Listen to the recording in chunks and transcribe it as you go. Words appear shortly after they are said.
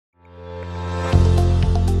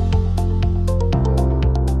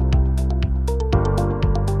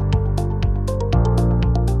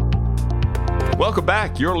Welcome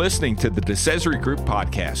back. You're listening to the DeCesare Group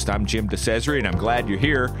podcast. I'm Jim DeCesare, and I'm glad you're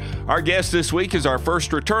here. Our guest this week is our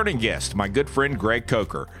first returning guest, my good friend Greg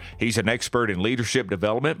Coker. He's an expert in leadership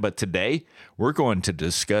development, but today we're going to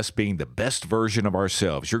discuss being the best version of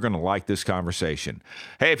ourselves. You're going to like this conversation.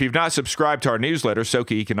 Hey, if you've not subscribed to our newsletter,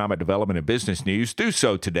 Soka Economic Development and Business News, do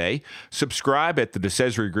so today. Subscribe at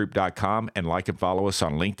thedecesaregroup.com and like and follow us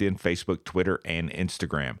on LinkedIn, Facebook, Twitter, and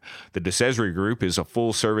Instagram. The DeCesare Group is a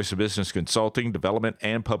full-service business consulting, development,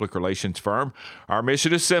 and public relations firm. Our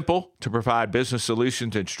mission is simple: to provide business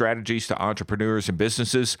solutions and strategies to entrepreneurs and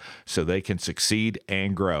businesses so they can succeed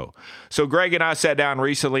and grow. So Greg and I sat down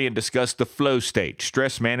recently and discussed the flow state,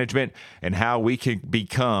 stress management, and how we can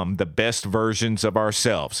become the best versions of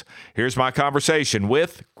ourselves. Here's my conversation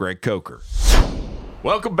with Greg Coker.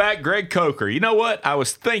 Welcome back, Greg Coker. You know what? I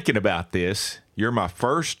was thinking about this. You're my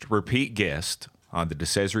first repeat guest on the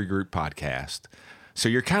DeCesare Group podcast. So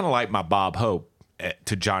you're kind of like my Bob Hope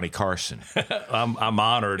to Johnny Carson. I'm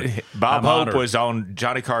honored. Bob Hope was on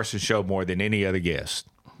Johnny Carson's show more than any other guest.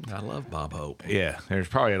 I love Bob Hope. Yeah, there's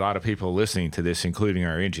probably a lot of people listening to this, including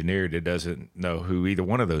our engineer, that doesn't know who either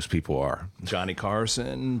one of those people are. Johnny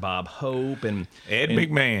Carson, Bob Hope, and Ed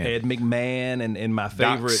McMahon. Ed McMahon, and my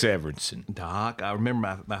favorite... Doc Severinsen. Doc. I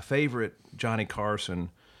remember my favorite Johnny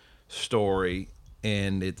Carson story,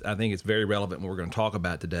 and I think it's very relevant what we're going to talk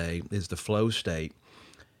about today, is the flow state.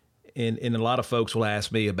 And a lot of folks will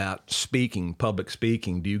ask me about speaking, public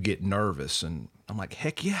speaking. Do you get nervous? And I'm like,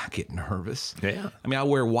 heck yeah, I get nervous. Yeah. I mean, I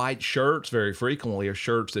wear white shirts very frequently, or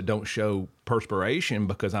shirts that don't show perspiration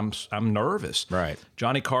because I'm nervous. Right.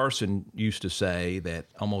 Johnny Carson used to say that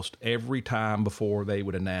almost every time before they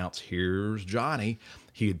would announce, here's Johnny,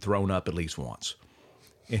 he had thrown up at least once.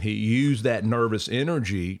 And he used that nervous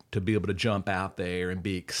energy to be able to jump out there and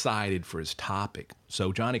be excited for his topic.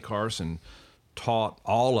 So Johnny Carson taught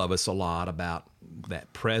all of us a lot about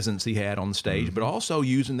that presence he had on the stage, but also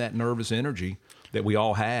using that nervous energy that we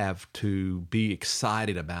all have to be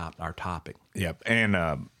excited about our topic. Yep. And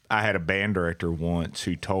I had a band director once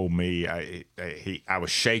who told me I was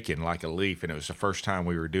shaking like a leaf, and it was the first time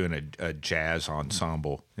we were doing a jazz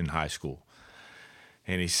ensemble in high school.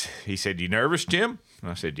 And he said, "You nervous, Jim?" And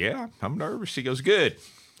I said, "Yeah, I'm nervous." He goes, "Good."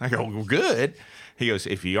 I go, "Well, good." He goes,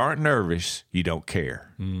 "If you aren't nervous, you don't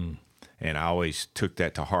care." And I always took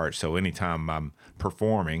that to heart. So anytime I'm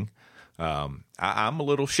performing, I'm a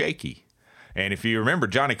little shaky. And if you remember,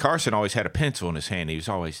 Johnny Carson always had a pencil in his hand. He was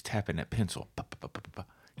always tapping that pencil.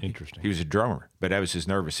 Interesting. He was a drummer, but that was his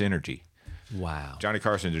nervous energy. Wow. Johnny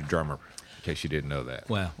Carson's a drummer, in case you didn't know that.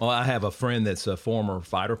 Well, I have a friend that's a former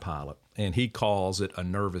fighter pilot, and he calls it a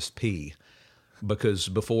nervous pee. Because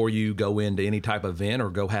before you go into any type of event or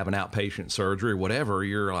go have an outpatient surgery or whatever,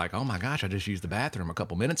 you're like, oh my gosh, I just used the bathroom a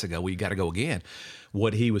couple minutes ago. Well, you got to go again.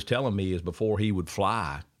 What he was telling me is before he would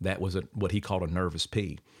fly, that was what he called a nervous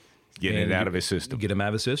pee. Getting it out of his system. Get him out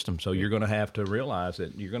of his system. So you're going to have to realize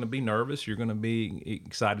that you're going to be nervous. You're going to be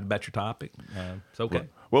excited about your topic. It's okay.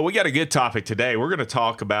 Well, we got a good topic today. We're going to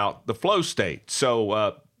talk about the flow state.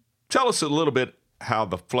 So tell us a little bit how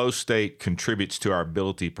the flow state contributes to our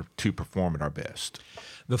ability to perform at our best.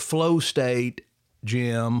 The flow state,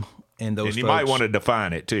 Jim, and those and you folks, might want to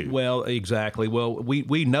define it too. Well, exactly. Well,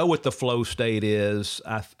 we know what the flow state is.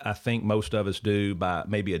 I think most of us do by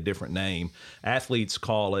maybe a different name. Athletes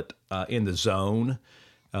call it in the zone.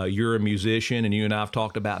 You're a musician, and you and I have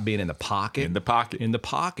talked about being in the pocket. In the pocket. In the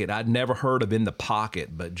pocket. I'd never heard of in the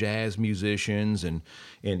pocket, but jazz musicians and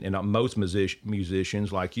most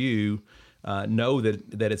musicians like you know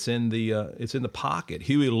that it's in the pocket.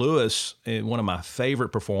 Huey Lewis, one of my favorite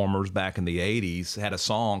performers back in the 80s, had a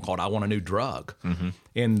song called "I Want a New Drug." Mm-hmm.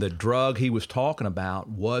 And the drug he was talking about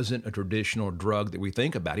wasn't a traditional drug that we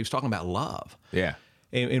think about. He was talking about love. Yeah.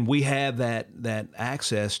 And we have that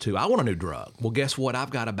access to, I want a new drug. Well, guess what? I've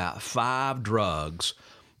got about 5 drugs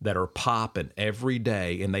that are popping every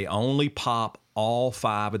day, and they only pop all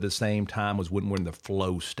 5 at the same time when we're in the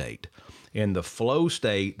flow state. In the flow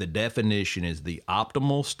state, the definition is the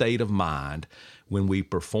optimal state of mind when we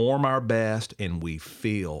perform our best and we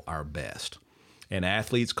feel our best. And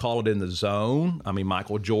athletes call it in the zone. I mean,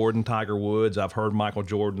 Michael Jordan, Tiger Woods. I've heard Michael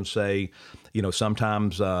Jordan say,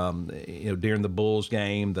 sometimes, during the Bulls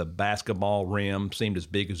game, the basketball rim seemed as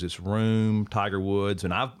big as this room. Tiger Woods,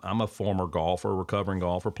 and I'm a former golfer, recovering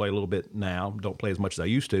golfer, play a little bit now, don't play as much as I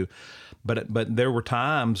used to. But there were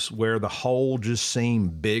times where the hole just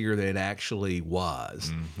seemed bigger than it actually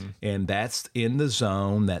was. Mm-hmm. And that's in the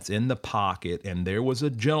zone, that's in the pocket. And there was a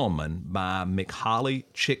gentleman by Mihaly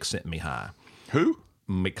Csikszentmihalyi. Who?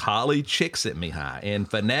 Mihaly Csikszentmihalyi. And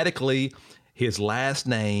phonetically, his last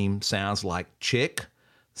name sounds like chick,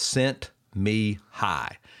 scent, me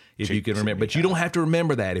high. If you can remember, but you don't have to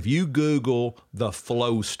remember that. If you Google the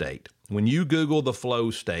flow state, when you Google the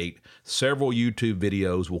flow state, several YouTube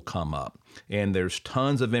videos will come up. And there's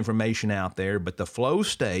tons of information out there, but the flow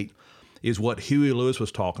state is what Huey Lewis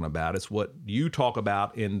was talking about. It's what you talk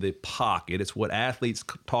about in the pocket. It's what athletes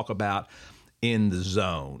talk about in the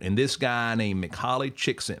zone. And this guy named Mihaly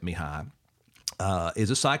Csikszentmihalyi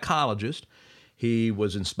is a psychologist. He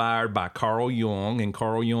was inspired by Carl Jung, and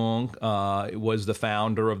Carl Jung was the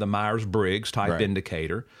founder of the Myers-Briggs type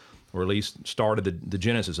indicator, or at least started the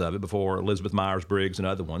genesis of it before Elizabeth Myers-Briggs and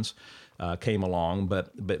other ones came along.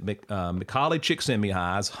 But Mihaly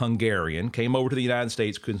Csikszentmihalyi is Hungarian, came over to the United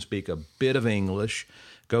States, couldn't speak a bit of English,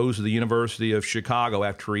 goes to the University of Chicago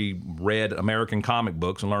after he read American comic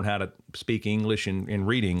books and learned how to speak English and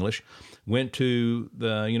read English, went to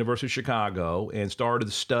the University of Chicago and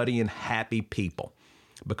started studying happy people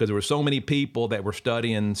because there were so many people that were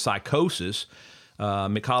studying psychosis.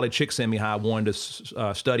 Mihaly Csikszentmihalyi wanted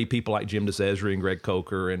to study people like Jim DeCesare and Greg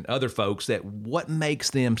Coker and other folks that what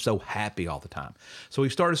makes them so happy all the time. So he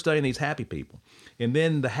started studying these happy people. And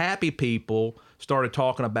then the happy people started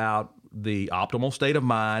talking about the optimal state of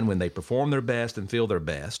mind when they perform their best and feel their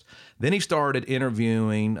best. Then he started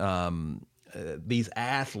interviewing these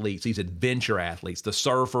athletes, these adventure athletes, the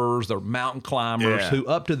surfers, the mountain climbers, who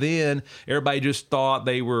up to then, everybody just thought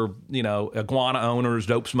they were, iguana owners,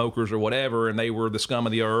 dope smokers or whatever, and they were the scum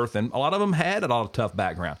of the earth. And a lot of them had a lot of tough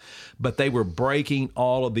background. But they were breaking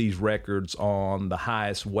all of these records on the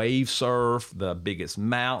highest wave surf, the biggest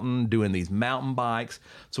mountain, doing these mountain bikes.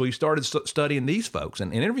 So he started studying these folks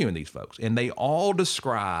and interviewing these folks. And they all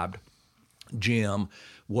described, Jim,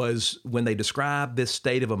 was when they describe this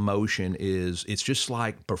state of emotion is it's just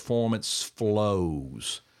like performance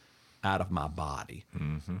flows out of my body.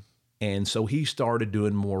 Mm-hmm. And so he started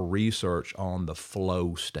doing more research on the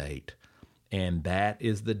flow state. And that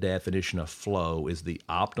is the definition of flow, is the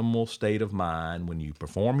optimal state of mind when you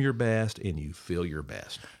perform your best and you feel your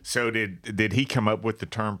best. So did he come up with the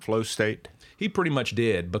term flow state? He pretty much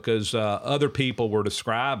did, because other people were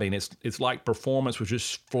describing it's like performance was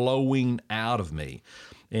just flowing out of me.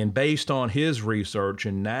 And based on his research,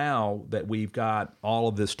 and now that we've got all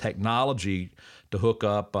of this technology to hook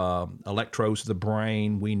up electrodes to the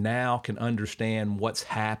brain, we now can understand what's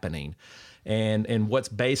happening. And what's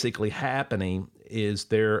basically happening is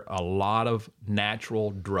there are a lot of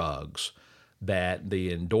natural drugs that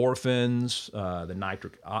the endorphins, the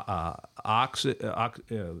nitric acid,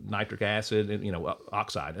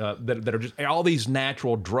 oxide, that are just all these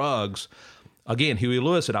natural drugs. Again, Huey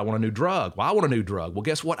Lewis said, I want a new drug. Well, I want a new drug. Well,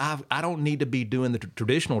 guess what? I don't need to be doing the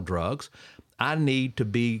traditional drugs. I need to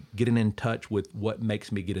be getting in touch with what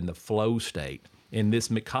makes me get in the flow state. In this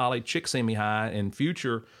Mihaly Csikszentmihalyi and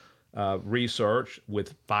future research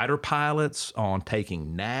with fighter pilots on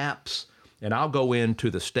taking naps, and I'll go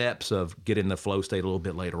into the steps of getting the flow state a little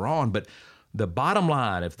bit later on. But the bottom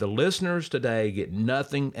line, if the listeners today get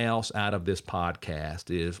nothing else out of this podcast,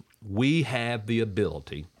 is we have the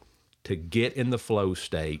ability to get in the flow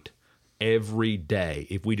state every day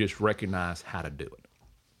if we just recognize how to do it.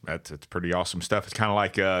 That's pretty awesome stuff. It's kind of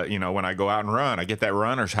like, when I go out and run, I get that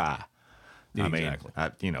runner's high. Exactly.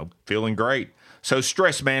 I mean, feeling great. So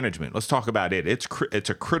stress management, let's talk about it. It's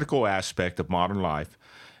a critical aspect of modern life.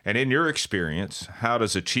 And in your experience, how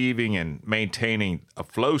does achieving and maintaining a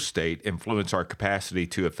flow state influence our capacity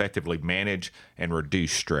to effectively manage and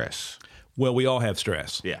reduce stress? Well, we all have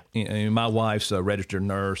stress. Yeah. My wife's a registered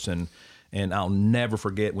nurse, and I'll never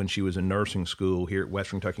forget when she was in nursing school here at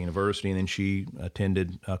Western Kentucky University, and then she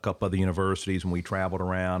attended a couple other universities, and we traveled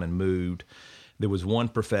around and moved. There was one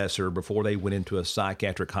professor, before they went into a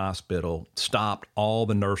psychiatric hospital, stopped all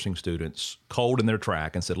the nursing students cold in their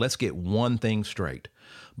track and said, let's get one thing straight.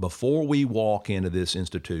 Before we walk into this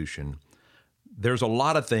institution, there's a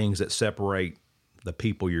lot of things that separate the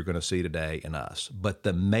people you're going to see today and us. But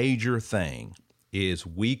the major thing is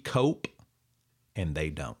we cope and they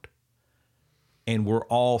don't. And we're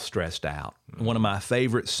all stressed out. One of my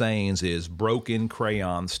favorite sayings is broken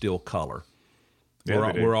crayons still color.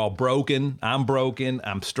 Yeah, we're all broken.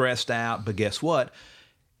 I'm stressed out. But guess what?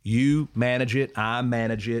 You manage it. I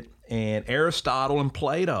manage it. And Aristotle and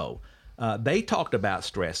Plato, they talked about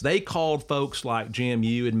stress. They called folks like Jim,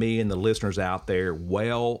 you and me and the listeners out there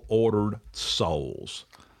well-ordered souls.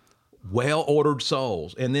 Well-ordered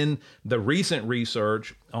souls. And then the recent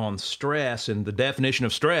research on stress, and the definition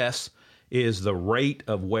of stress is the rate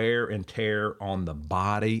of wear and tear on the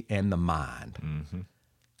body and the mind. Mm-hmm.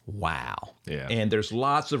 Wow. Yeah. And there's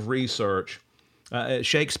lots of research.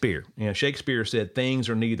 Shakespeare said things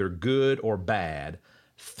are neither good or bad.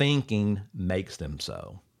 Thinking makes them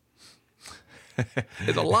so.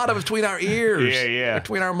 There's a lot of it between our ears, Yeah.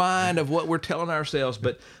 between our mind of what we're telling ourselves.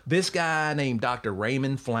 But this guy named Dr.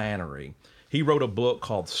 Raymond Flannery, he wrote a book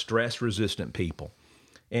called Stress-Resistant People.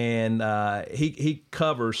 And he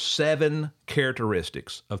covers 7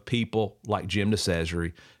 characteristics of people like Jim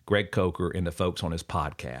DeCesare, Greg Coker, and the folks on his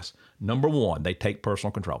podcast. Number 1, they take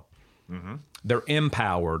personal control. Mm-hmm. They're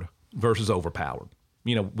empowered versus overpowered.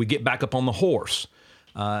 You know, we get back up on the horse.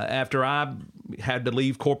 After I had to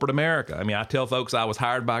leave corporate America, I mean, I tell folks I was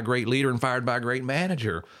hired by a great leader and fired by a great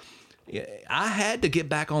manager. I had to get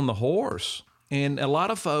back on the horse. And a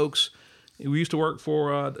lot of folks, we used to work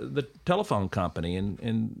for the telephone company,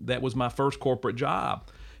 and that was my first corporate job.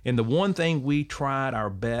 And the one thing we tried our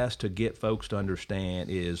best to get folks to understand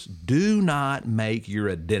is do not make your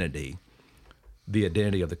identity the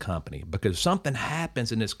identity of the company, because something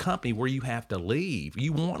happens in this company where you have to leave.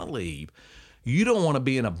 You want to leave. You don't want to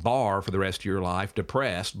be in a bar for the rest of your life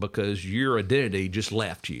depressed because your identity just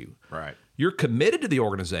left you. Right. You're committed to the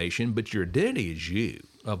organization, but your identity is you,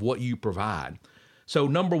 of what you provide. So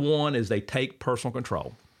number 1 is they take personal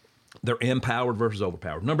control. They're empowered versus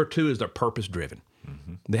overpowered. Number 2 is they're purpose-driven.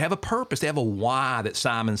 Mm-hmm. They have a purpose. They have a why that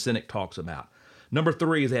Simon Sinek talks about. Number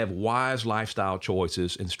 3 is they have wise lifestyle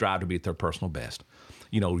choices and strive to be at their personal best.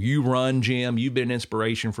 You know, you run, Jim. You've been an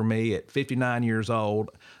inspiration for me at 59 years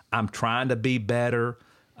old. I'm trying to be better.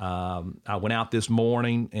 I went out this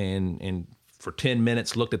morning and for 10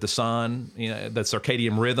 minutes looked at the sun, you know, the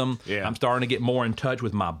circadian rhythm. Yeah. I'm starting to get more in touch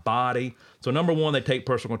with my body. So number 1, they take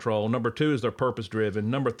personal control. Number 2 is they're purpose-driven.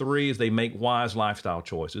 Number 3 is they make wise lifestyle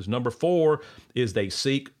choices. Number 4 is they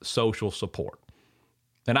seek social support.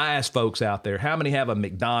 And I ask folks out there, how many have a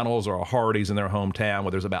McDonald's or a Hardee's in their hometown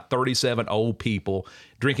where there's about 37 old people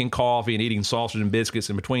drinking coffee and eating sausage and biscuits,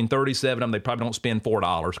 and between 37 of them, they probably don't spend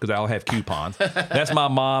 $4 because they all have coupons. That's my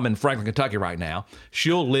mom in Franklin, Kentucky right now.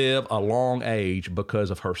 She'll live a long age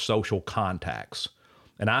because of her social contacts.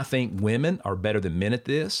 And I think women are better than men at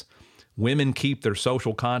this. Women keep their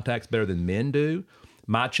social contacts better than men do.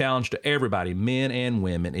 My challenge to everybody, men and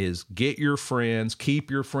women, is get your friends,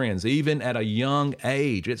 keep your friends, even at a young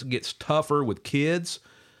age. It gets tougher with kids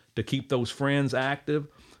to keep those friends active.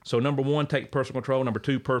 So number 1, take personal control. Number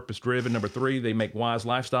 2, purpose-driven. Number 3, they make wise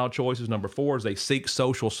lifestyle choices. Number 4 is they seek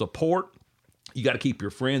social support. You got to keep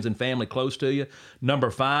your friends and family close to you. Number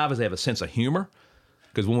 5 is they have a sense of humor,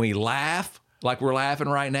 because when we laugh, like we're laughing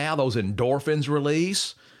right now, those endorphins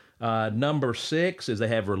release. Number 6 is they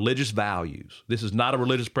have religious values. This is not a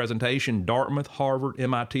religious presentation. Dartmouth, Harvard,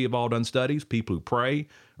 MIT have all done studies. People who pray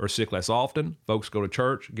are sick less often. Folks go to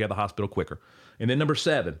church, get to the hospital quicker. And then number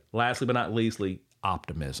 7, lastly but not leastly,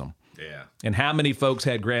 optimism. Yeah. And how many folks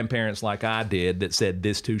had grandparents like I did that said,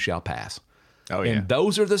 this too shall pass? Oh, yeah. And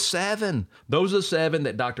those are the 7. Those are the 7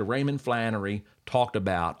 that Dr. Raymond Flannery talked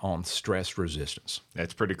about on stress resistance.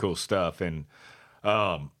 That's pretty cool stuff. And,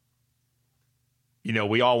 you know,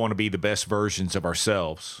 we all want to be the best versions of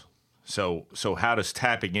ourselves. So how does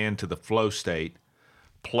tapping into the flow state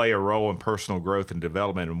play a role in personal growth and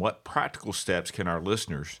development? And what practical steps can our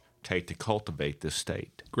listeners take to cultivate this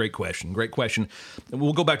state? Great question. Great question. And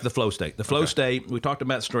we'll go back to the flow state. The flow state, we talked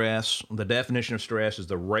about stress. The definition of stress is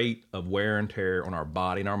the rate of wear and tear on our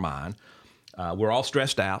body and our mind. We're all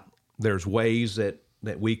stressed out. There's ways that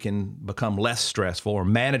we can become less stressful or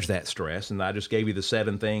manage that stress. And I just gave you the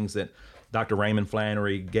 7 things that Dr. Raymond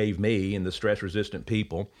Flannery gave me in the stress-resistant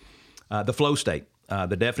people. The flow state,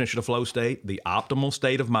 the definition of flow state, the optimal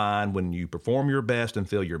state of mind when you perform your best and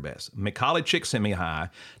feel your best. Macaulay Csikszentmihalyi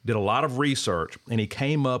did a lot of research, and he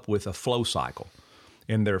came up with a flow cycle.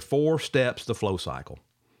 And there are 4 steps to the flow cycle.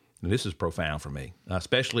 And this is profound for me,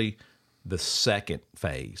 especially the second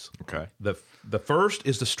phase. Okay. The first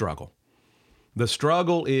is the struggle. The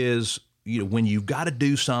struggle is, you know, when you've got to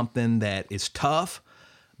do something that is tough,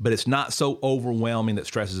 but it's not so overwhelming that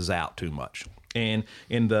stresses us out too much. And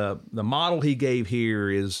in the model he gave here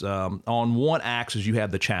is on one axis you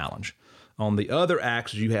have the challenge. On the other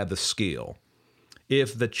axis you have the skill.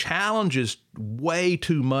 If the challenge is way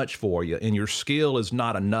too much for you and your skill is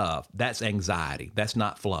not enough, that's anxiety. That's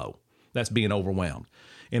not flow. That's being overwhelmed.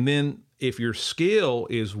 And then if your skill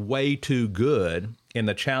is way too good and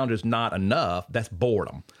the challenge is not enough, that's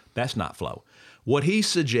boredom. That's not flow. What he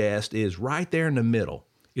suggests is right there in the middle.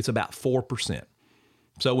 It's about 4%.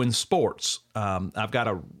 So in sports, I've got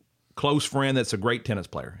a close friend that's a great tennis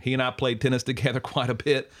player. He and I played tennis together quite a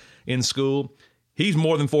bit in school. He's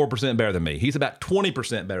more than 4% better than me. He's about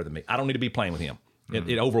 20% better than me. I don't need to be playing with him.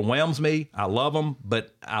 It overwhelms me. I love him,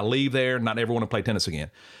 but I leave there, not ever want to play tennis again.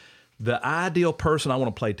 The ideal person I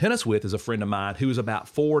want to play tennis with is a friend of mine who is about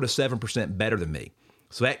 4 to 7% better than me.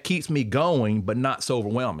 So that keeps me going, but not so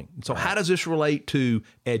overwhelming. So how does this relate to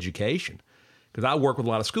education? Because I work with a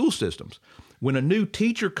lot of school systems. When a new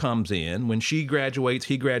teacher comes in, when she graduates,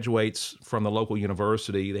 he graduates from the local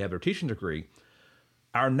university, they have their teaching degree,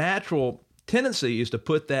 our natural tendency is to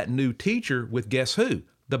put that new teacher with guess who?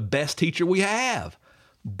 The best teacher we have.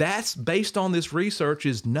 That's based on this research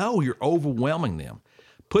is no, you're overwhelming them.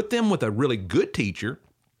 Put them with a really good teacher,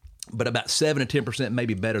 but about 7 to 10%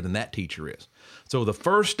 maybe better than that teacher is. So the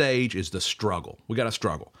first stage is the struggle. We got to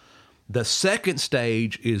struggle. The second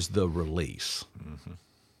stage is the release. Mm-hmm.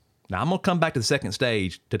 Now, I'm going to come back to the second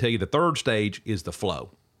stage to tell you the third stage is the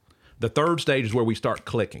flow. The third stage is where we start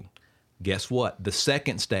clicking. Guess what? The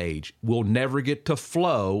second stage will never get to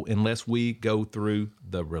flow unless we go through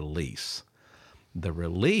the release. The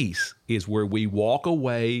release is where we walk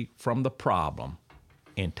away from the problem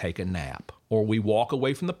and take a nap. Or we walk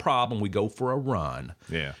away from the problem, we go for a run.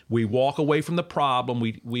 Yeah. We walk away from the problem,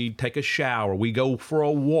 we take a shower, we go for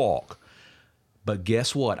a walk. But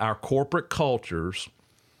guess what? Our corporate cultures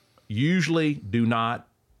usually do not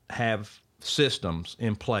have systems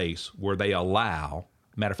in place where they allow,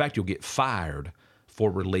 matter of fact, you'll get fired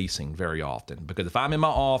for releasing very often. Because if I'm in my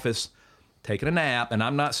office taking a nap, and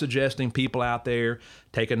I'm not suggesting people out there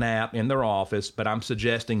take a nap in their office, but I'm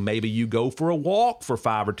suggesting maybe you go for a walk for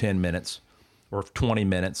 5 or 10 minutes or 20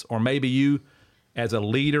 minutes, or maybe you, as a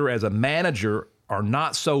leader, as a manager, are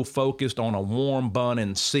not so focused on a warm bun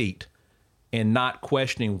and seat and not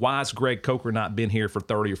questioning why has Greg Coker not been here for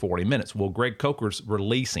 30 or 40 minutes. Well, Greg Coker's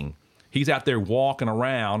releasing. He's out there walking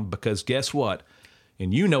around because guess what?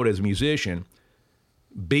 And you know it as a musician,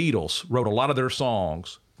 Beatles wrote a lot of their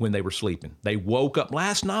songs when they were sleeping. They woke up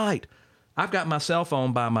last night. I've got my cell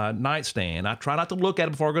phone by my nightstand. I try not to look at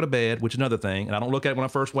it before I go to bed, which is another thing, and I don't look at it when I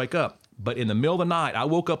first wake up. But in the middle of the night, I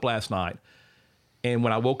woke up last night, and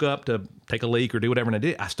when I woke up to take a leak or do whatever I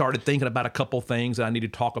did, I started thinking about a couple things that I need to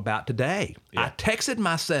talk about today. Yeah. I texted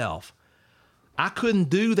myself. I couldn't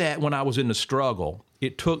do that when I was in the struggle.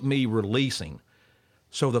 It took me releasing.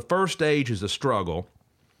 So the first stage is the struggle.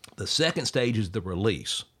 The second stage is the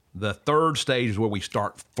release. The third stage is where we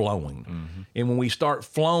start flowing. Mm-hmm. And when we start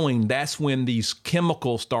flowing, that's when these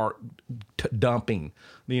chemicals start dumping.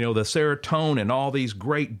 You know, the serotonin, all these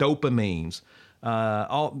great dopamines,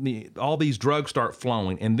 all these drugs start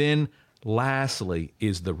flowing. And then lastly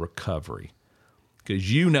is the recovery.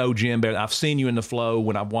 Because you know, Jim, I've seen you in the flow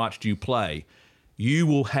when I've watched you play. You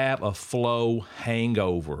will have a flow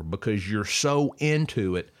hangover because you're so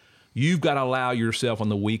into it. You've got to allow yourself on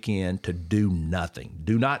the weekend to do nothing.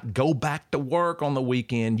 Do not go back to work on the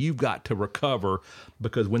weekend. You've got to recover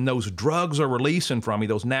because when those drugs are releasing from you,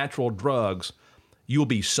 those natural drugs, you'll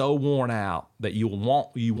be so worn out that you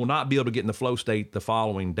will not be able to get in the flow state the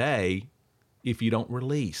following day if you don't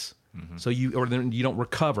release. Mm-hmm. So you don't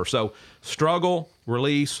recover. So struggle,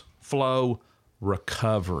 release, flow,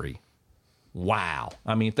 recovery. Wow.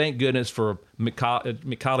 I mean, thank goodness for Macaulay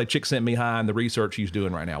Csikszentmihalyi and the research he's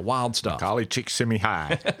doing right now. Wild stuff. Macaulay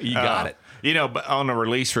Csikszentmihalyi. You got it. You know, but on the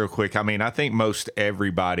release real quick, I mean, I think most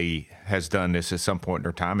everybody has done this at some point in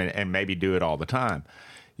their time and maybe do it all the time.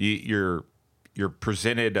 You're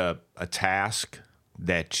presented a task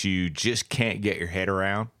that you just can't get your head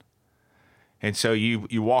around. And so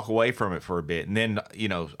you walk away from it for a bit, and then, you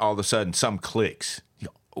know, all of a sudden something clicks. You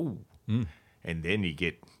go, ooh. And then you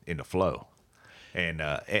get in the flow.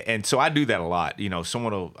 And so I do that a lot. You know,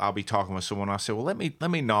 I'll be talking with someone. I'll say, well, let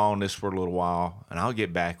me gnaw on this for a little while, and I'll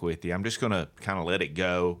get back with you. I'm just going to kind of let it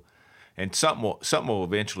go, and something will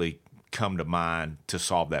eventually come to mind to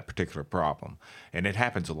solve that particular problem. And it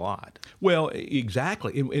happens a lot. Well,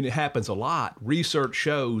 exactly. And it happens a lot. Research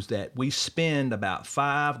shows that we spend about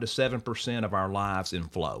 5 to 7% of our lives in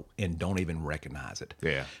flow and don't even recognize it.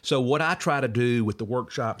 Yeah. So what I try to do with the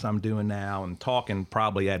workshops I'm doing now and talking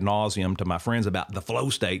probably ad nauseum to my friends about the flow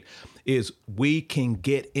state is we can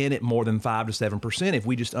get in it more than 5 to 7% if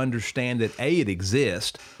we just understand that A, it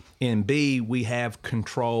exists, and B, we have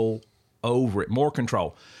control over it, more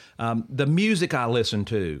control. The music I listen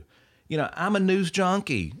to, you know, I'm a news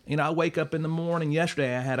junkie. You know, I wake up in the morning.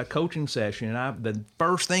 Yesterday, I had a coaching session, and the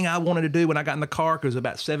first thing I wanted to do when I got in the car, because it was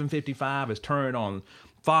about 7:55, is turn on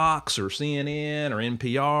Fox or CNN or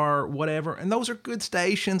NPR, whatever. And those are good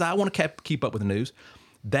stations. I want to keep up with the news.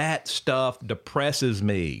 That stuff depresses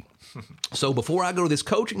me. So before I go to this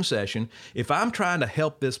coaching session, if I'm trying to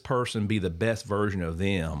help this person be the best version of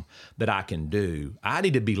them that I can do, I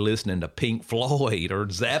need to be listening to Pink Floyd or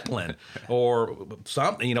Zeppelin or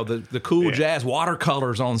something, you know, the cool jazz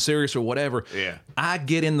Watercolors on Sirius or whatever. Yeah. I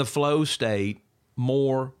get in the flow state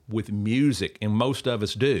more with music, and most of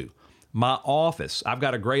us do. My office, I've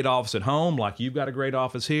got a great office at home, like you've got a great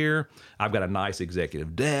office here. I've got a nice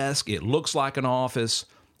executive desk. It looks like an office.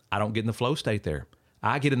 I don't get in the flow state there.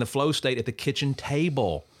 I get in the flow state at the kitchen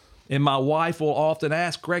table. And my wife will often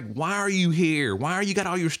ask, Greg, why are you here? Why are you got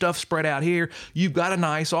all your stuff spread out here? You've got a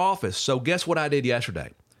nice office. So guess what I did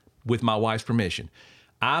yesterday with my wife's permission?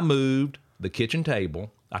 I moved the kitchen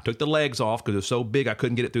table. I took the legs off because it was so big I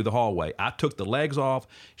couldn't get it through the hallway. I took the legs off.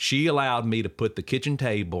 She allowed me to put the kitchen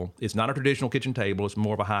table. It's not a traditional kitchen table. It's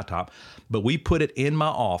more of a high top. But we put it in my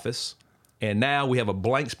office. And now we have a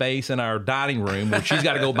blank space in our dining room where she's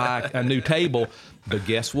got to go buy a new table. But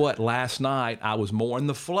guess what? Last night I was more in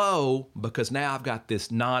the flow because now I've got this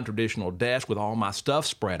non-traditional desk with all my stuff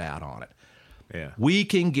spread out on it. Yeah. We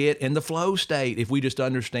can get in the flow state if we just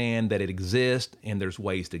understand that it exists and there's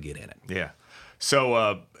ways to get in it. Yeah.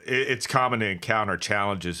 So it's common to encounter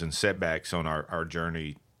challenges and setbacks on our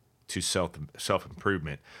journey to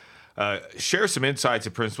self-improvement. Share some insights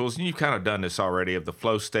and principles, and you've kind of done this already, of the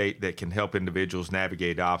flow state that can help individuals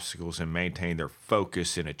navigate obstacles and maintain their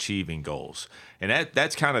focus in achieving goals. And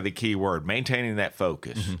that's kind of the key word, maintaining that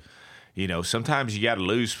focus. Mm-hmm. You know, sometimes you got to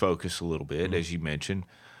lose focus a little bit, as you mentioned,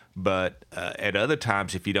 but at other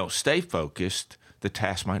times, if you don't stay focused, the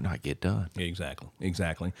task might not get done.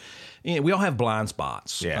 Exactly. And we all have blind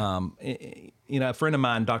spots. Yeah. A friend of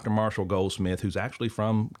mine, Dr. Marshall Goldsmith, who's actually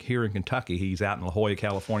from here in Kentucky, he's out in La Jolla,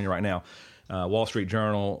 California right now. Wall Street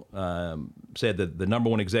Journal said that the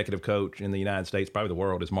number one executive coach in the United States, probably the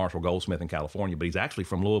world, is Marshall Goldsmith in California, but he's actually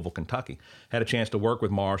from Louisville, Kentucky. Had a chance to work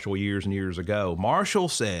with Marshall years and years ago. Marshall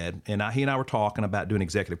said, and he and I were talking about doing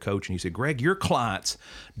executive coaching, he said, Greg, your clients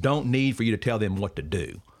don't need for you to tell them what to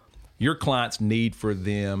do. Your clients need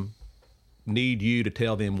you to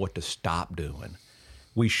tell them what to stop doing.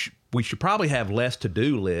 We should probably have less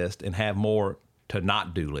to-do list and have more to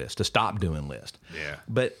not do list, to stop doing list. Yeah.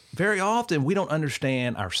 But very often we don't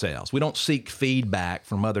understand ourselves. We don't seek feedback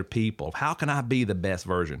from other people. How can I be the best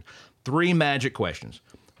version? 3 magic questions.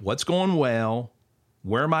 What's going well?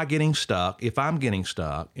 Where am I getting stuck? If I'm getting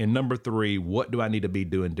stuck. And number 3, what do I need to be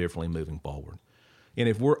doing differently moving forward? And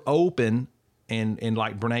if we're open, and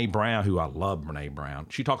like Brene Brown, who I love Brene Brown,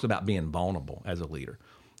 she talks about being vulnerable as a leader.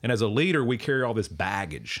 And as a leader, we carry all this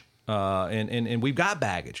baggage. And we've got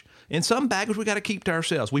baggage. And some baggage we got to keep to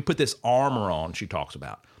ourselves. We put this armor on, she talks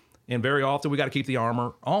about. And very often we got to keep the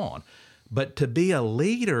armor on. But to be a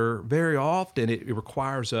leader, very often it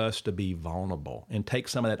requires us to be vulnerable and take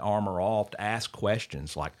some of that armor off, to ask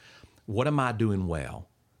questions like, what am I doing well?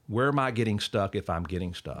 Where am I getting stuck if I'm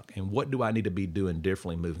getting stuck? And what do I need to be doing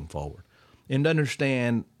differently moving forward? And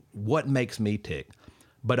understand what makes me tick.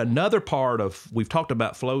 But another part of, we've talked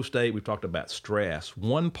about flow state, we've talked about stress.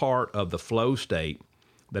 One part of the flow state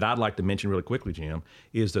that I'd like to mention really quickly, Jim,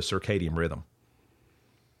 is the circadian rhythm.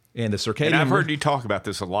 And the circadian And I've heard you talk about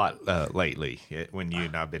this a lot lately when you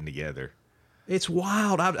and I have been together. It's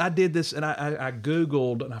wild. I did this, and I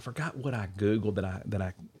Googled, and I forgot what I Googled that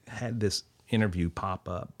I had this interview pop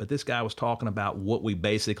up. But this guy was talking about what we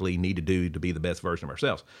basically need to do to be the best version of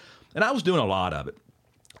ourselves. And I was doing a lot of it.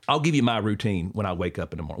 I'll give you my routine when I wake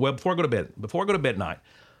up in the morning. Well, before I go to bed at night,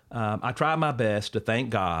 I try my best to thank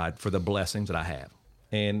God for the blessings that I have.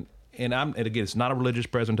 And again, it's not a religious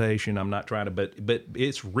presentation. I'm not trying to, but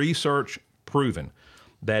it's research proven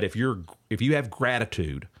that if you have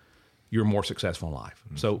gratitude, you're more successful in life.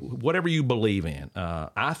 Mm-hmm. So whatever you believe in,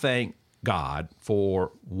 I thank God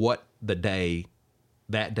for what that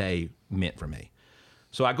day meant for me.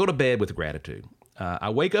 So I go to bed with gratitude.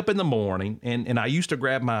 I wake up in the morning, and I used to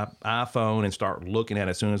grab my iPhone and start looking at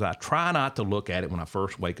it as soon as I try not to look at it when I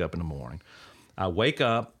first wake up in the morning. I wake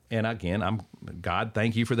up, and again, God,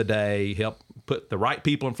 thank you for the day. Help put the right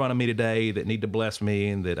people in front of me today that need to bless me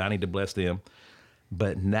and that I need to bless them.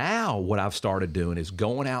 But now what I've started doing is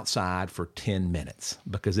going outside for 10 minutes,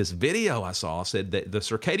 because this video I saw said that the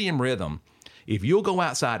circadian rhythm, if you'll go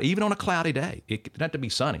outside, even on a cloudy day, it doesn't have to be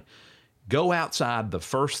sunny, go outside the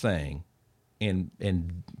first thing and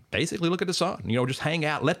basically look at the sun. Just hang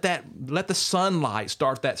out. Let the sunlight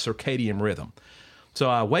start that circadian rhythm. So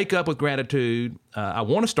I wake up with gratitude. I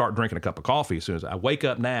want to start drinking a cup of coffee as soon as I wake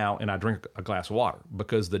up now, and I drink a glass of water,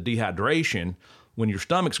 because the dehydration, when your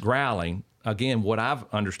stomach's growling, again, what I've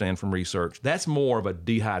understand from research, that's more of a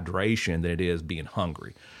dehydration than it is being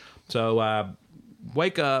hungry. So I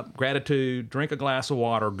wake up, gratitude, drink a glass of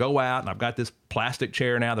water, go out, and I've got this plastic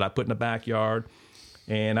chair now that I put in the backyard.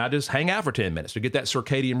 And I just hang out for 10 minutes to get that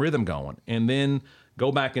circadian rhythm going, and then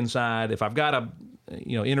go back inside. If I've got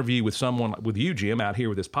interview with someone with you, Jim, out here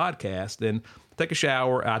with this podcast, then take a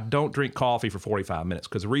shower. I don't drink coffee for 45 minutes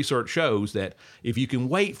because the research shows that if you can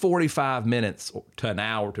wait 45 minutes to an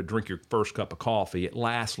hour to drink your first cup of coffee, it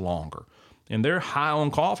lasts longer. And they're high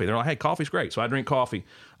on coffee. They're like, hey, coffee's great. So I drink coffee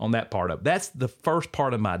on that part of it. That's the first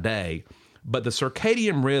part of my day. But the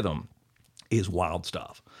circadian rhythm is wild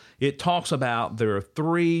stuff. It talks about there are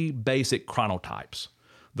 3 basic chronotypes.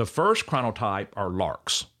 The first chronotype are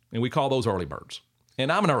larks, and we call those early birds.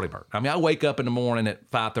 And I'm an early bird. I mean, I wake up in the morning at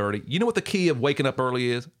 5:30. You know what the key of waking up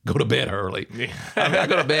early is? Go to bed early. Yeah. I mean, I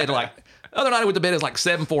go to bed like, the other night I went to bed, it was like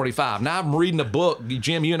 7:45. Now I'm reading a book.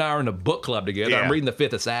 Jim, you and I are in a book club together. Yeah. I'm reading The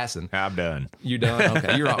Fifth Assassin. I'm done. You done?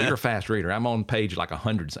 Okay. You're a fast reader. I'm on page like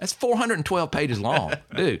 100. That's 412 pages long,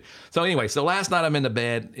 dude. So anyway, so last night I'm in the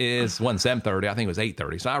bed wasn't 7:30. I think it was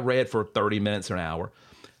 8:30. So I read for 30 minutes or an hour.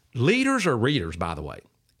 Leaders are readers, by the way.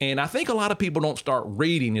 And I think a lot of people don't start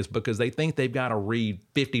reading is because they think they've got to read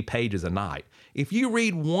 50 pages a night. If you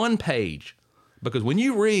read 1 page, because when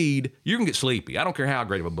you read, you can get sleepy. I don't care how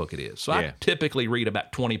great of a book it is. So I typically read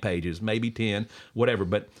about 20 pages, maybe 10, whatever.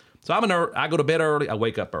 But so I go to bed early, I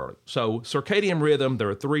wake up early. So circadian rhythm, there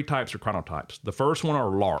are 3 types of chronotypes. The first one are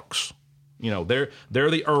larks. They're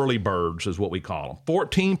the early birds is what we call them.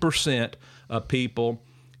 14% of people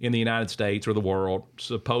in the United States or the world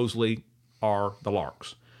supposedly are the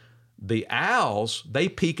larks. The owls, they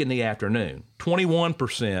peak in the afternoon.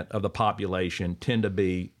 21% of the population tend to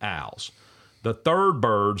be owls. The third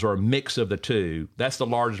birds are a mix of the two. That's the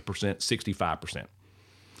largest percent, 65%.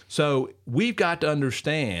 So we've got to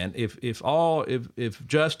understand if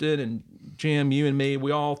Justin and Jim, you and me, we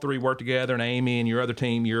all 3 work together, and Amy and your other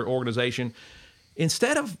team, your organization,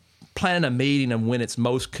 instead of planning a meeting and when it's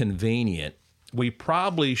most convenient, we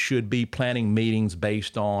probably should be planning meetings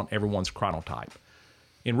based on everyone's chronotype.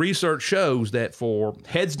 And research shows that for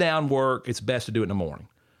heads down work, it's best to do it in the morning.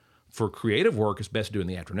 For creative work, it's best to do it in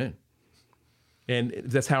the afternoon. And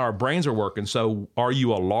that's how our brains are working. So are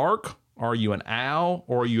you a lark, are you an owl,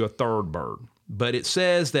 or are you a third bird? But it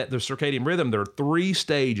says that the circadian rhythm, there are 3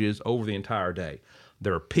 stages over the entire day.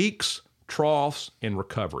 There are peaks, troughs, and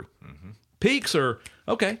recovery. Mm-hmm. Peaks are,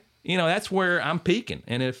 okay, that's where I'm peaking.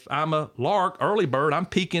 And if I'm a lark, early bird, I'm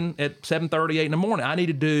peaking at 7:30, 8 in the morning. I need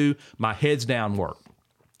to do my heads down work.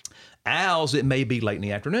 Owls, it may be late in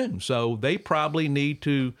the afternoon. So they probably need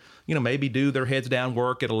to, maybe do their heads down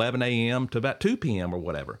work at 11 a.m. to about 2 p.m. or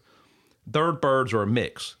whatever. Third birds are a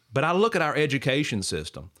mix. But I look at our education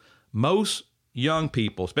system. Most young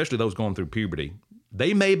people, especially those going through puberty,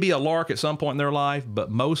 they may be a lark at some point in their life, but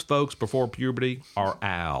most folks before puberty are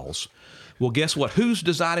owls. Well, guess what? Who's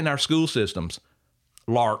designing our school systems?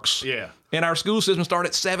 Larks. Yeah. And our school system start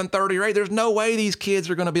at 7:30 or 8. There's no way these kids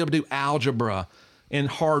are going to be able to do algebra and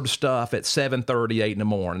hard stuff at 7:30, 8 in the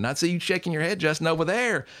morning. I see you shaking your head, Justin, over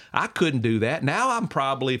there. I couldn't do that. Now I'm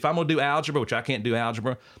probably, if I'm going to do algebra, which I can't do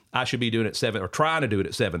algebra, I should be doing it at 7 or trying to do it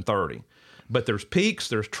at 7:30. But there's peaks,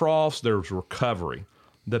 there's troughs, there's recovery.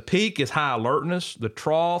 The peak is high alertness. The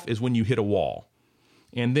trough is when you hit a wall.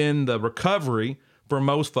 And then the recovery for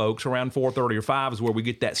most folks around 4:30 or 5 is where we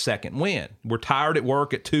get that second wind. We're tired at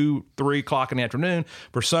work at 2, 3 o'clock in the afternoon.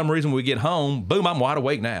 For some reason, when we get home, boom, I'm wide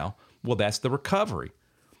awake now. Well, that's the recovery.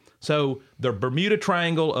 So the Bermuda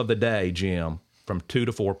Triangle of the day, Jim, from 2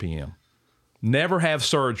 to 4 p.m. Never have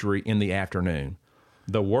surgery in the afternoon.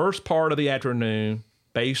 The worst part of the afternoon,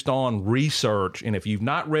 based on research, and if you've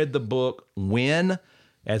not read the book, When,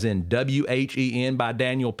 as in W-H-E-N by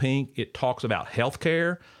Daniel Pink, it talks about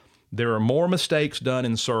healthcare. There are more mistakes done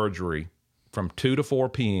in surgery from 2 to 4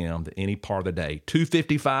 p.m. than any part of the day.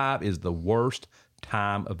 2:55 is the worst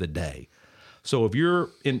time of the day. So if you're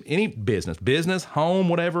in any business, home,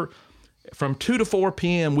 whatever, from 2 to 4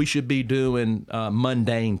 p.m., we should be doing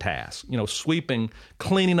mundane tasks, sweeping,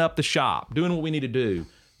 cleaning up the shop, doing what we need to do,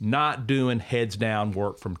 not doing heads down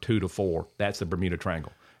work from 2 to 4. That's the Bermuda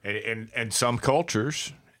Triangle. And some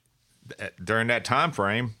cultures, during that time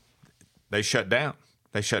frame, they shut down.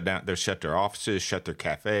 They shut their offices, shut their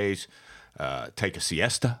cafes, take a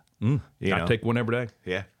siesta. I take one every day.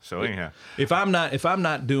 Yeah. So anyhow, if I'm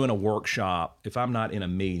not doing a workshop, if I'm not in a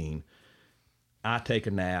meeting, I take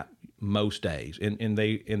a nap most days. And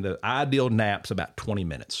the ideal nap's about 20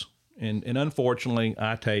 minutes. And unfortunately,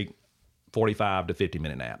 I take 45 to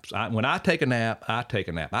 50-minute naps. When I take a nap, I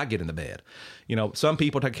get in the bed. Some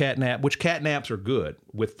people take cat nap, which cat naps are good.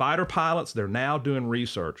 With fighter pilots, they're now doing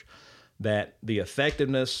research that the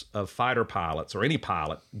effectiveness of fighter pilots or any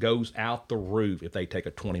pilot goes out the roof if they take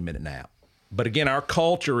a 20-minute nap. But again, our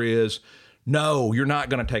culture is No, you're not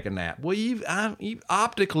going to take a nap. Well,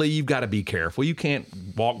 optically, you've got to be careful. You can't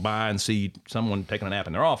walk by and see someone taking a nap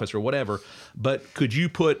in their office or whatever. But could you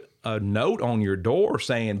put a note on your door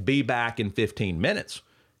saying, be back in 15 minutes?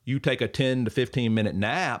 You take a 10 to 15-minute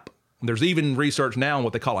nap. There's even research now on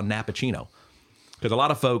what they call a nappuccino. Because a lot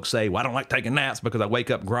of folks say, well, I don't like taking naps because I wake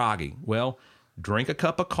up groggy. Well, drink a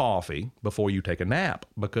cup of coffee before you take a nap,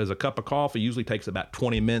 because a cup of coffee usually takes about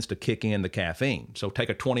 20 minutes to kick in the caffeine. So take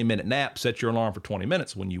a 20-minute nap, set your alarm for 20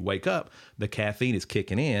 minutes. When you wake up, the caffeine is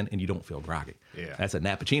kicking in and you don't feel groggy. Yeah. That's a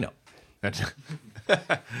nappuccino.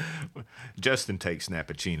 Justin takes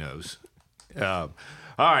nappuccinos. All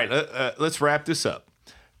right, let's wrap this up.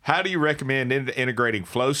 How do you recommend integrating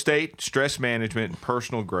flow state, stress management, and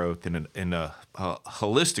personal growth in a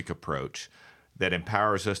holistic approach that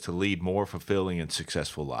empowers us to lead more fulfilling and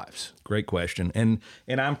successful lives? Great question. And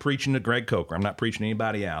I'm preaching to Greg Coker. I'm not preaching to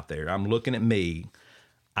anybody out there. I'm looking at me.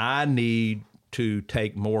 I need to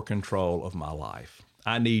take more control of my life.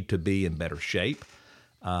 I need to be in better shape.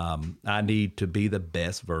 I need to be the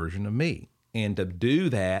best version of me. And to do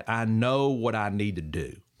that, I know what I need to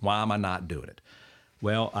do. Why am I not doing it?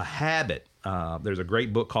 Well, a habit. There's a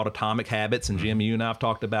great book called Atomic Habits, and Jim, you and I have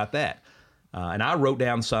talked about that. And I wrote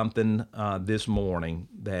down something this morning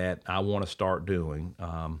that I want to start doing,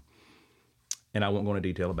 and I won't go into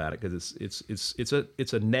detail about it because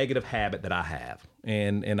it's a negative habit that I have,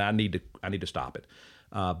 and I need to stop it.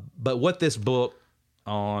 But what this book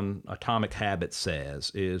on Atomic Habits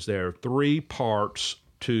says is there are 3 parts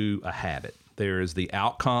to a habit. There is the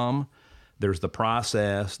outcome, there's the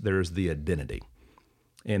process, there's the identity.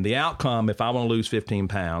 And the outcome, if I want to lose 15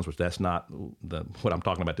 pounds, which that's not what I'm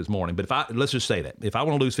talking about this morning, but let's just say that. If I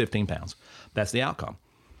want to lose 15 pounds, that's the outcome.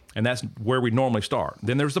 And that's where we normally start.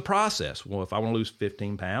 Then there's the process. Well, if I want to luse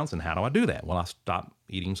 15 pounds, then how do I do that? Well, I stop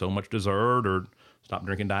eating so much dessert or stop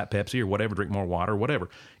drinking Diet Pepsi or whatever, drink more water or whatever.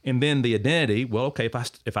 And then the identity, well, okay,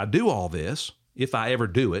 if I do all this, if I ever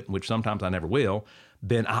do it, which sometimes I never will,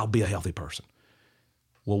 then I'll be a healthy person.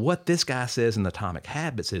 Well, what this guy says in Atomic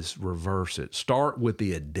Habits is reverse it. Start with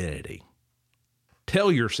the identity.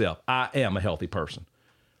 Tell yourself, I am a healthy person.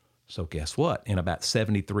 So guess what? In about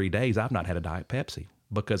 73 days, I've not had a Diet Pepsi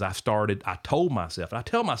because I told myself, and I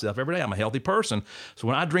tell myself every day I'm a healthy person. So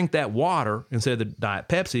when I drink that water instead of the Diet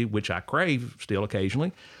Pepsi, which I crave still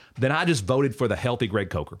occasionally, then I just voted for the healthy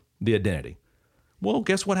Greg Coker, the identity. Well,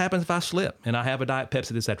 guess what happens if I slip and I have a Diet Pepsi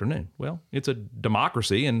this afternoon? Well, it's a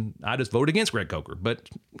democracy, and I just voted against Greg Coker. But,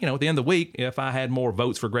 at the end of the week, if I had more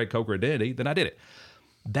votes for Greg Coker identity, then I did it.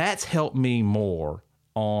 That's helped me more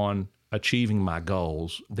on achieving my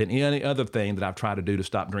goals than any other thing that I've tried to do to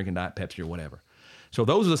stop drinking Diet Pepsi or whatever. So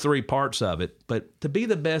those are the 3 parts of it. But to be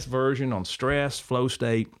the best version on stress, flow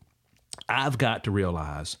state, I've got to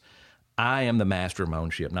realize I am the master of my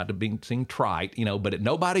own ship. Not to seem trite, but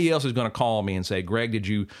nobody else is going to call me and say, Greg, did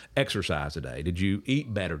you exercise today? Did you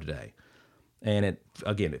eat better today? And at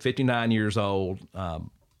 59 years old, a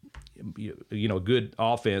good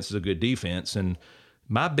offense is a good defense. And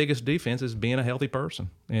my biggest defense is being a healthy person.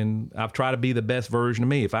 And I've tried to be the best version of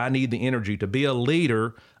me. If I need the energy to be a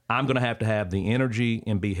leader, I'm going to have the energy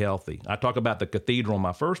and be healthy. I talk about the cathedral in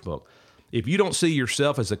my first book. If you don't see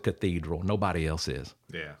yourself as a cathedral, nobody else is.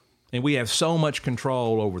 Yeah. And we have so much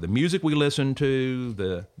control over the music we listen to,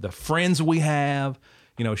 the friends we have.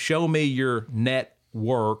 Show me your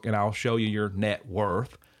network, and I'll show you your net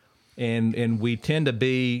worth. And we tend to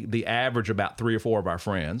be the average about 3 or 4 of our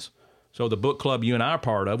friends. So the book club you and I are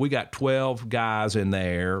part of, we got 12 guys in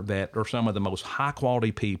there that are some of the most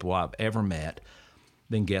high-quality people I've ever met.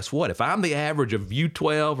 Then guess what? If I'm the average of you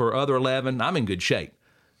 12 or other 11, I'm in good shape.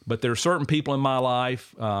 But there are certain people in my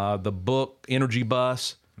life, the book Energy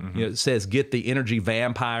Bus, it says get the energy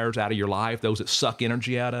vampires out of your life, those that suck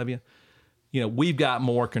energy out of you. We've got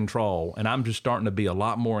more control, and I'm just starting to be a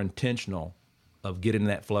lot more intentional of getting in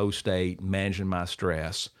that flow state, managing my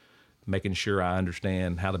stress, making sure I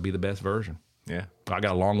understand how to be the best version. Yeah. I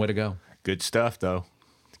got a long way to go. Good stuff, though.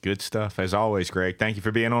 Good stuff. As always, Greg, thank you for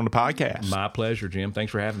being on the podcast. My pleasure, Jim.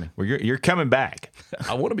 Thanks for having me. Well, you're coming back.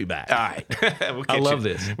 I want to be back. All right. I love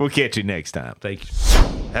this. We'll catch you next time. Thank you.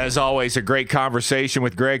 As always, a great conversation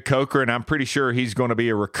with Greg Coker, and I'm pretty sure he's going to be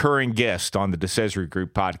a recurring guest on the DeCesare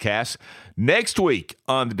Group podcast. Next week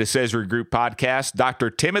on the DeCesare Group podcast, Dr.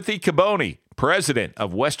 Timothy Caboni, president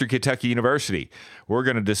of Western Kentucky University. We're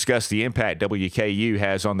going to discuss the impact WKU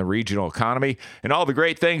has on the regional economy and all the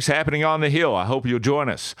great things happening on the Hill. I hope you'll join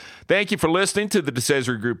us. Thank you for listening to the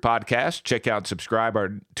DeCesare Group podcast. Check out and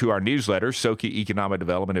subscribe to our newsletter, Soki Economic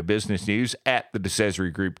Development and Business News at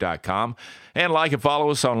thedecesaregroup.com. And like and follow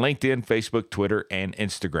us on LinkedIn, Facebook, Twitter, and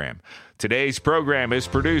Instagram. Today's program is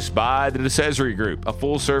produced by the DeCesare Group, a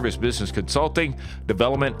full-service business consulting,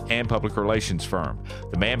 development, and public relations firm.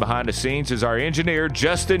 The man behind the scenes is our engineer,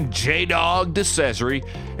 Justin J-Dog DeCesare,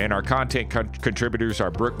 and our content contributors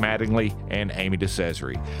are Brooke Mattingly and Amy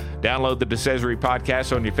DeCesare. Download the DeCesare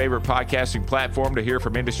podcast on your favorite podcasting platform to hear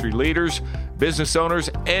from industry leaders, business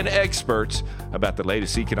owners, and experts about the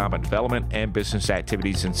latest economic development and business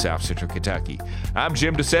activities in South Central Kentucky. I'm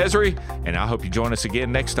Jim DeCesare, and I hope you join us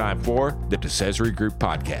again next time for the DeCesare Group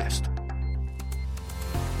Podcast.